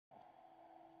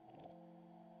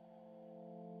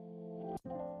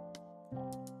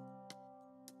Hello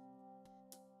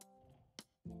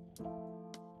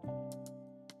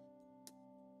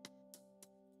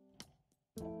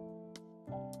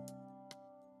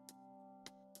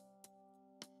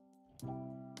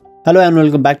and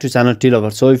welcome back to channel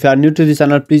T-Lover. So if you are new to this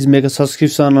channel, please make a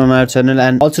subscription on our channel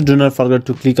and also do not forget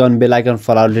to click on bell icon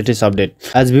for our latest update.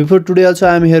 As before, today also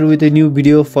I am here with a new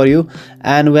video for you,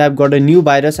 and we have got a new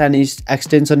virus and its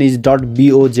extension is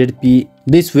 .bozq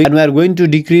this week, and we are going to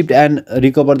decrypt and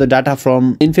recover the data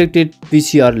from infected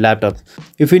PC or laptop.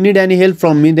 If you need any help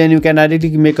from me, then you can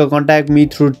directly make a contact me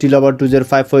through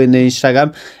T-Lover2054 in the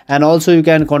Instagram, and also you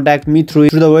can contact me through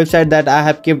the website that I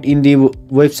have kept in the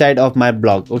website of my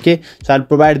blog. Okay, so I'll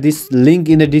provide this link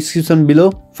in the description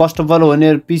below. First of all, when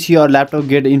your PC or laptop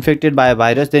get infected by a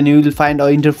virus, then you will find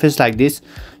an interface like this.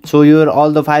 So all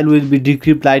the file will be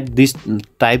decrypted like this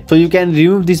type. So you can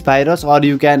remove this virus or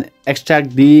you can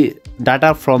extract the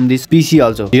data from this PC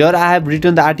also. Here I have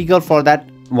written the article for that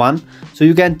one, so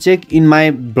you can check in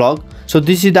my blog. So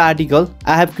this is the article.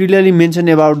 I have clearly mentioned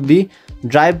about the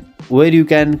drive where you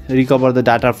can recover the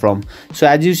data from. So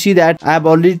as you see that I have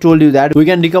already told you that we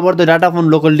can recover the data from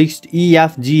local disk E,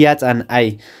 F, G, H and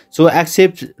I. So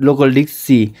except local disk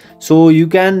C. So you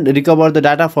can recover the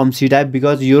data from C type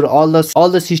because all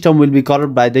the system will be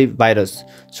corrupted by the virus.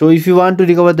 So if you want to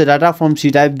recover the data from C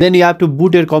type, then you have to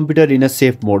boot your computer in a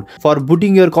safe mode. For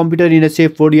booting your computer in a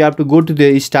safe mode, you have to go to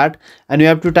the start and you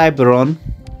have to type run.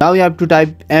 Now you have to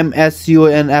type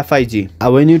msconfig.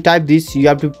 When you type this, you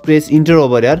have to press enter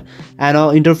over here and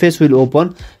our interface will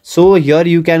open. So here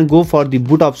you can go for the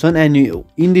boot option, and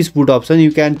in this boot option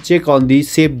you can check on the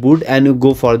save boot and you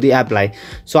go for the apply.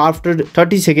 So after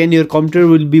 30 seconds your computer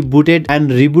will be booted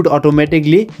and reboot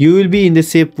automatically. You will be in the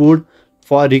safe mode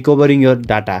for recovering your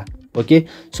data. Okay,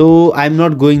 so I'm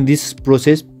not going this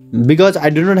process because I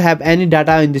do not have any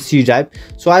data in the C drive,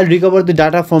 so I'll recover the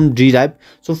data from D drive.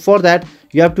 So for that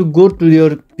you have to go to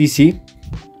your PC.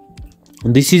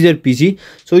 This is your PC.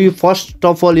 So you first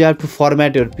of all you have to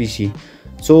format your PC.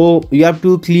 So you have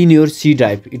to clean your C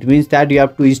drive. It means that you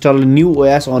have to install a new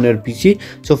OS on your PC.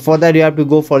 So for that you have to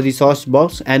go for the search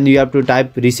box and you have to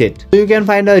type reset. So you can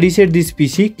find a reset this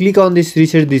PC. Click on this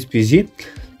reset this PC.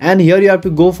 And here you have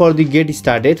to go for the get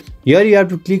started. Here you have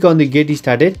to click on the get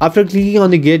started. After clicking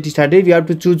on the get started, you have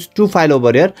to choose two files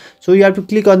over here. So you have to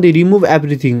click on the remove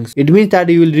everything. It means that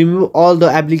you will remove all the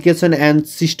application and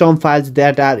system files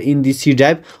that are in the C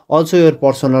drive, also your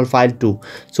personal file too.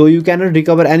 So you cannot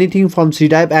recover anything from C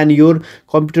drive and your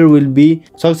computer will be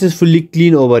successfully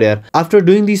clean over here. After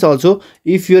doing this also,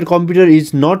 if your computer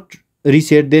is not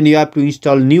reset, then you have to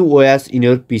install new OS in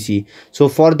your PC. So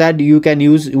for that you can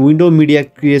use Windows Media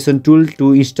Creation tool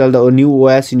to install the new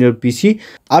OS in your PC.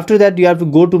 After that you have to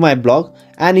go to my blog,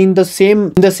 and in the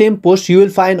same post you will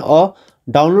find a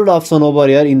download option over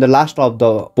here in the last of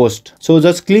the post. So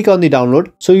just click on the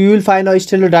download. So you will find a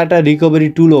stellar data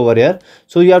recovery tool over here.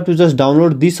 So you have to just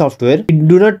download this software. It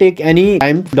do not take any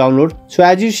time to download. So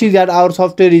as you see that our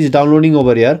software is downloading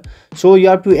over here. So you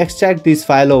have to extract this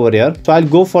file over here. So I'll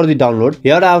go for the download.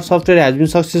 Here our software has been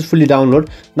successfully downloaded.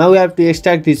 Now we have to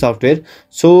extract this software.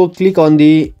 So click on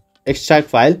the extract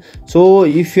file. So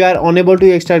if you are unable to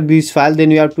extract this file,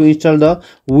 then you have to install the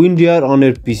WinRAR on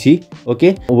your PC.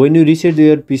 Okay, when you reset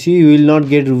your PC you will not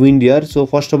get WinRAR. So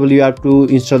first of all you have to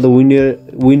install the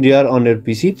WinRAR on your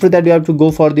PC. For that you have to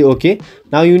go for the OK.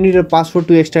 Now you need a password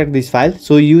to extract this file,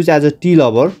 so use as a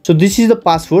T-Lover. So this is the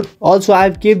password. Also I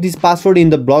have kept this password in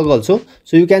the blog also,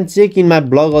 so you can check in my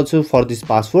blog also for this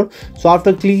password. So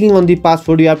after clicking on the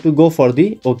password you have to go for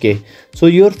the OK. So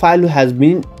your file has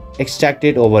been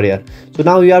extracted over here. So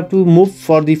now you have to move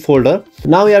for the folder.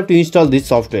 Now you have to install this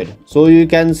software. So you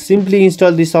can simply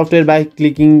install this software by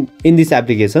clicking in this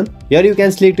application. Here you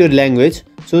can select your language.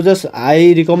 So just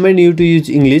I recommend you to use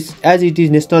English as it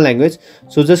is national language.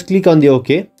 So just click on the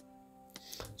OK.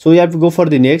 So you have to go for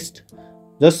the next.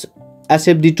 Just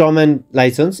accept the term and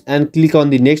license and click on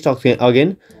the next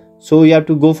again. So you have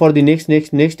to go for the next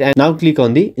and now click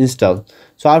on the install.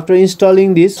 So after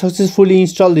installing this, successfully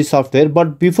install this software.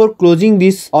 But before closing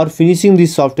this or finishing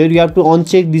this software, you have to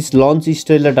uncheck this launch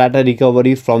stellar data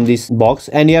recovery from this box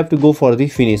and you have to go for the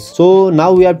finish. So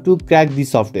now we have to crack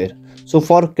this software. So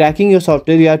for cracking your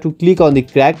software, you have to click on the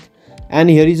crack,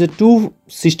 and here is a two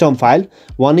system file.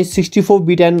 One is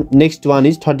 64-bit and next one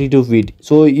is 32-bit.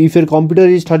 So if your computer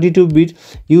is 32-bit,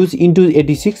 use into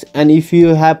 86, and if you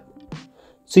have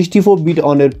 64-bit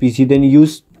on your PC, then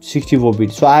use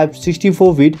 64-bit. So I have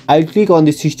 64-bit. I'll click on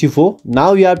the 64.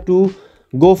 Now you have to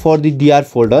go for the DR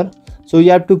folder. So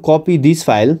you have to copy this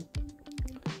file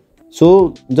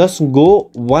So just go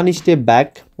one step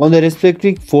back on the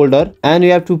respective folder and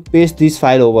you have to paste this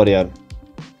file over here.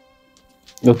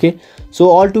 Okay, so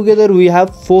altogether we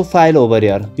have 4 files over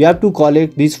here. You have to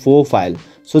collect these 4 files.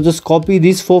 So just copy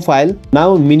these 4 files.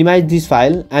 Now minimize this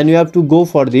file and you have to go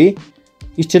for the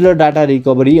stellar data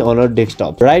recovery on our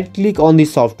desktop. Right click on the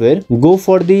software, go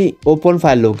for the open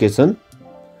file location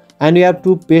and you have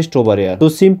to paste over here. So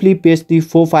simply paste the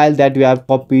 4 files that you have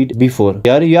copied before.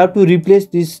 Here you have to replace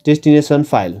this destination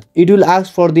file. It will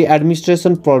ask for the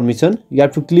administration permission. You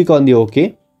have to click on the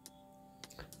OK.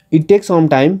 It takes some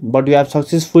time, but you have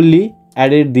successfully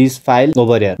added this file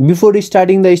over here. Before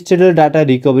starting the stellar data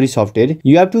recovery software,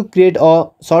 you have to create a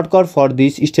shortcut for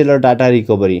this stellar data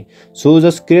recovery. So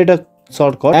just create a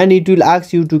shortcut and it will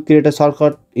ask you to create a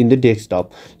shortcut in the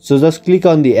desktop. So just click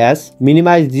on the S,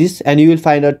 minimize this and you will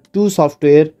find a 2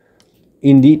 software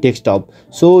in the desktop.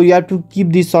 So you have to keep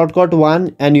the shortcut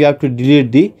one and you have to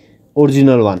delete the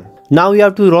original one. Now you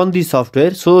have to run the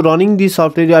software. So running the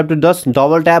software, you have to just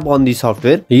double tap on the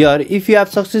software. Here if you have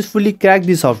successfully cracked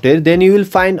the software, then you will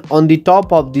find on the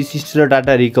top of this stellar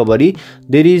data recovery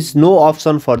there is no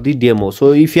option for the demo.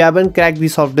 So if you haven't cracked the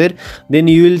software, then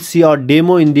you will see a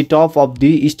demo in the top of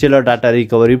the stellar data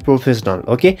recovery professional.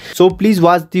 Okay, so please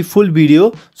watch the full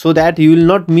video so that you will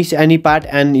not miss any part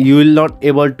and you will not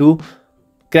able to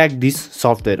crack this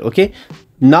software. Okay,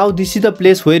 now this is the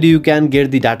place where you can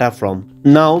get the data from.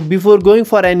 Now before going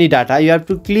for any data, you have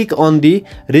to click on the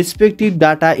respective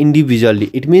data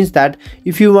individually. It means that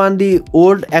if you want the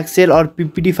old Excel or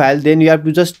PPT file, then you have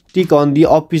to just click on the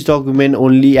office document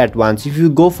only at once. If you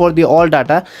go for the all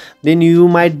data, then you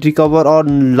might recover a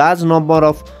large number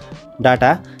of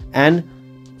data and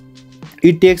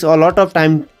it takes a lot of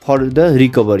time for the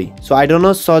recovery. So I do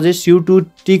not suggest you to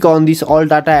click on this all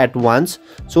data at once.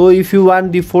 So if you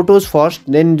want the photos first,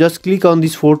 then just click on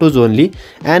these photos only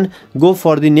and go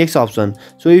for the next option.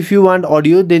 So if you want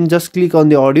audio, then just click on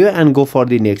the audio and go for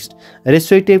the next,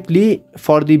 respectively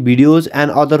for the videos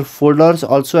and other folders,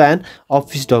 also an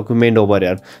office document over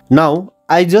here. Now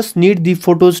I just need the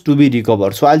photos to be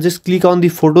recovered, so I'll just click on the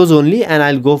photos only and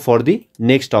I'll go for the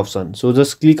next option. So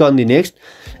just click on the next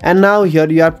and now here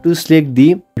you have to select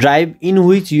the drive in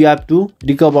which you have to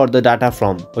recover the data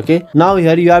from. Okay, now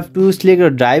here you have to select a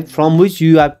drive from which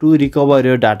you have to recover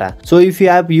your data. So if you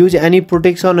have used any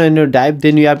protection on your drive,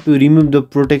 then you have to remove the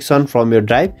protection from your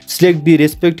drive. Select the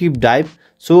respective drive.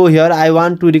 So here I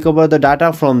want to recover the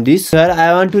data from this. Here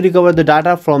I want to recover the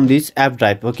data from this F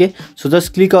drive. Okay, so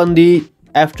just click on the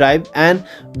F drive and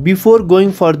before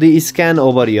going for the scan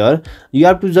over here, you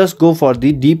have to just go for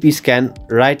the deep scan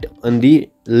right on the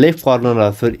left corner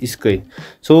of your screen.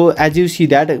 So as you see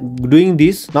that doing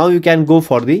this, now you can go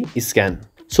for the scan.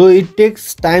 So it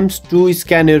takes times to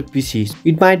scan your PC.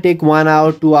 It might take 1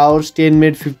 hour, 2 hours, 10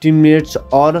 minutes, 15 minutes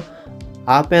or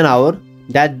half an hour.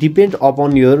 That depends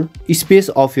upon your space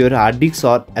of your hard disk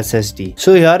or SSD.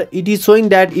 So here it is showing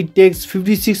that it takes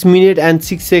 56 minutes and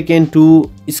 6 seconds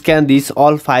to scan this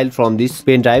all file from this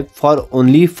pen drive for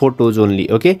only photos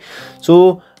only. Okay,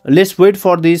 so let's wait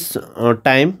for this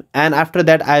time and after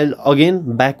that I'll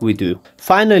again back with you.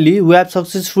 Finally we have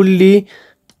successfully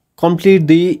complete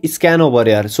the scan over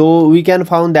here. So we can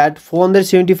found that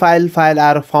 475 files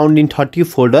are found in 30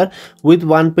 folder with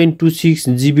 1.26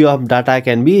 GB of data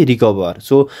can be recovered.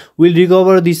 So we'll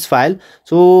recover this file.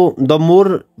 So the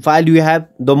more file you have,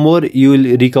 the more you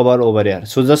will recover over here.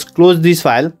 So just close this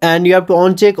file and you have to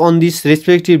uncheck on this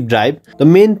respective drive. The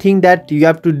main thing that you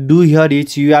have to do here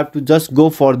is you have to just go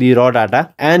for the raw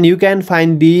data and you can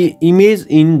find the image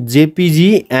in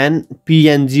JPG and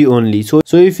PNG only. So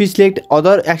if you select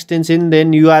other extension,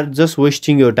 then you are just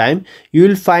wasting your time. You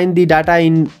will find the data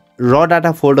in raw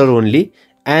data folder only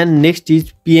and next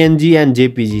is PNG and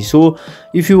JPG. So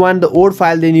if you want the ODE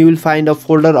file, then you will find a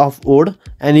folder of ODE,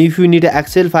 and if you need an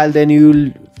Excel file, then you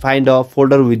will find a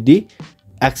folder with the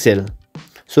Excel.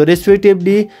 So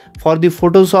respectively for the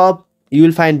Photoshop you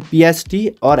will find PST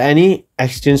or any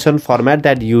extension format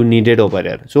that you needed over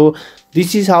here. So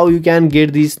this is how you can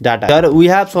get this data. Here we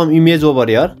have some image over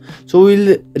here, so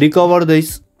we'll recover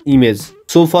this image.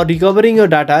 So for recovering your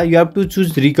data, you have to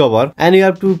choose recover and you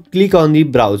have to click on the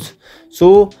browse.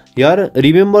 So here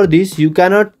remember this, you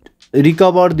cannot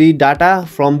recover the data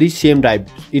from the same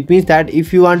drive. It means that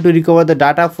if you want to recover the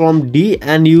data from D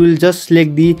and you will just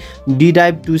select the D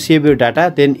drive to save your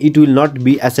data, then it will not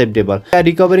be acceptable. If you are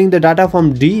recovering the data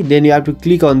from D, then you have to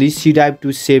click on the C drive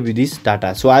to save this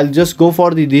data. So I'll just go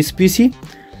for this PC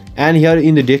and here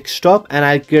in the desktop and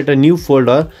I'll create a new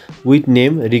folder with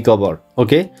name recover.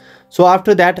 Okay, So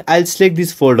after that, I'll select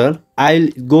this folder. I'll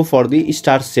go for the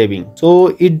start saving.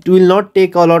 So it will not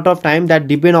take a lot of time, that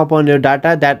depend upon your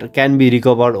data that can be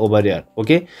recovered over here.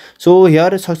 Okay, so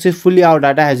here successfully our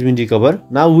data has been recovered.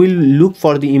 Now we'll look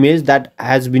for the image that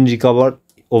has been recovered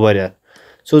over here.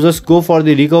 So just go for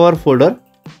the recover folder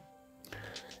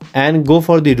and go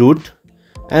for the root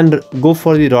and go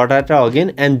for the raw data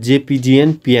again and JPG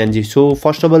and PNG. So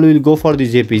first of all, we will go for the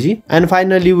JPG, and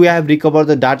finally we have recovered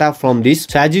the data from this.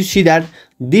 So as you see that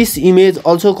this image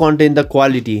also contain the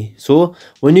quality. So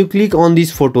when you click on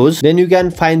these photos, then you can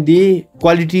find the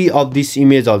quality of this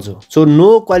image also. So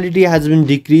no quality has been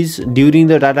decreased during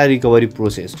the data recovery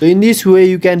process. So in this way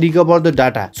you can recover the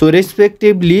data. So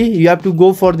respectively, you have to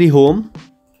go for the home,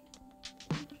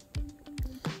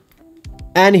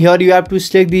 and here you have to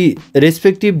select the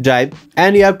respective drive,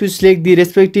 and you have to select the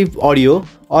respective audio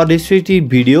or respective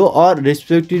video or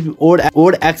respective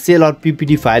Word, Excel or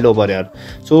PPT file over here.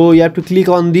 So you have to click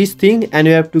on this thing and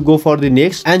you have to go for the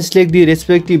next and select the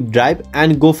respective drive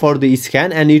and go for the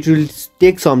scan, and it will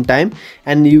take some time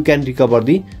and you can recover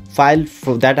the file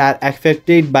that are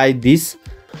affected by this.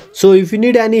 So if you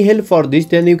need any help for this,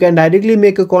 then you can directly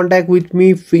make a contact with me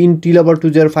in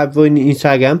Tilover2054 in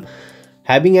Instagram,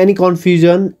 having any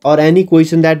confusion or any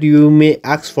question that you may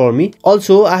ask for me.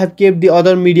 Also, I have kept the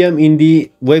other medium in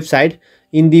the website,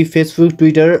 in the Facebook,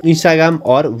 Twitter, Instagram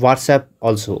or WhatsApp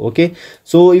also. Okay,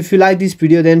 so if you like this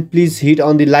video, then please hit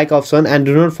on the like option and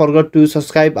do not forget to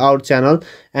subscribe our channel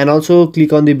and also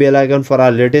click on the bell icon for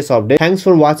our latest update. Thanks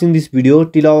for watching this video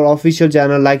till our official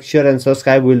channel. Like, share and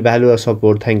subscribe will value your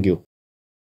support. Thank you.